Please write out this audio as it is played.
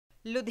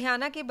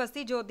लुधियाना के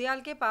बस्ती जोधियाल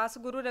के पास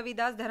गुरु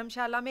रविदास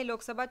धर्मशाला में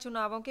लोकसभा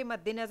चुनावों के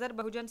मद्देनजर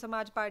बहुजन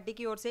समाज पार्टी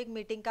की ओर से एक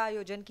मीटिंग का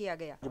आयोजन किया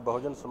गया।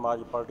 बहुजन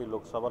समाज पार्टी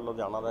लोकसभा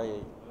लुधियाना का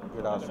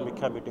जिहड़ा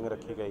समीक्षा मीटिंग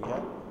रखी गई है,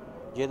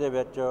 जिहदे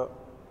विच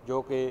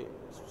जो कि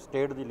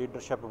स्टेट की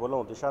लीडरशिप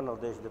वालों दिशा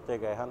निर्देश दिते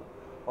गए हैं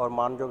और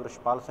मानयोग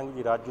रिछपाल सिंह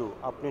जी राजू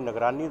अपनी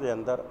निगरानी के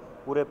अंदर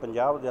पूरे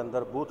पंजाब के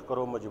अंदर बूथ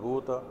करो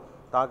मजबूत,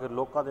 ताकि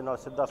लोगों के नाल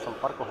सीधा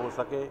संपर्क हो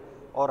सके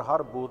और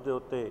हर बूथ के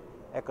उत्ते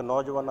एक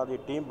नौजवानों की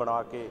टीम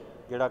बना के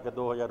जिहड़ा कि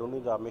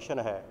 2019 का मिशन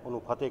है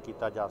उन्होंने फतेह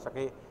किया जा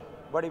सके।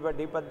 बड़ी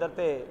वड्डी पद्धर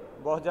ते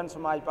बहुजन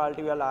समाज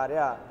पार्टी वाल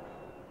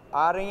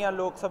आ रही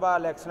लोक सभा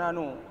इलैक्शनां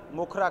नूं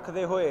मुख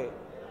रखते हुए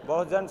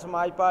बहुजन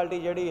समाज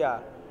पार्टी जिहड़ी आ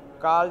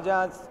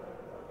कालजां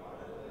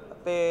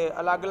ते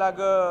अलग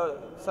अलग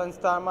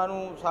संस्थावां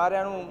नूं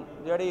सारिआं नूं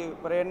जिहड़ी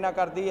प्रेरणा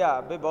करदी आ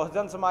भी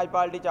बहुजन समाज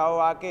पार्टी च आओ,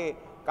 आके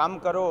काम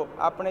करो,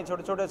 अपने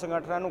छोटे छोटे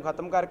संगठनों नूं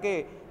खत्म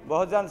करके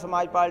बहुजन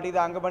समाज पार्टी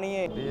का अंग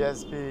बनीए।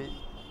 BSP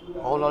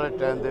आने वाले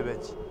टाइम दे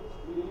विच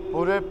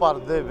पूरे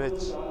भारत दे विच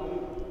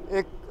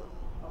एक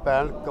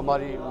भैन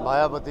कुमारी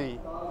मायावती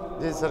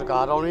की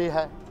सरकार आनी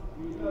है।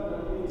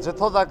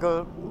 जिथों तक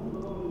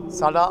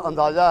साडा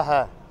अंदाज़ा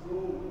है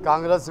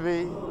कांग्रेस भी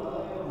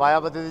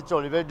मायावती की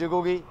झोली में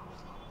डिगूगी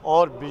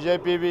और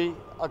BJP भी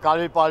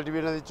अकाली पार्टी भी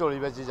इन्हां दी झोली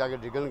में जाके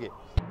डिगणगे।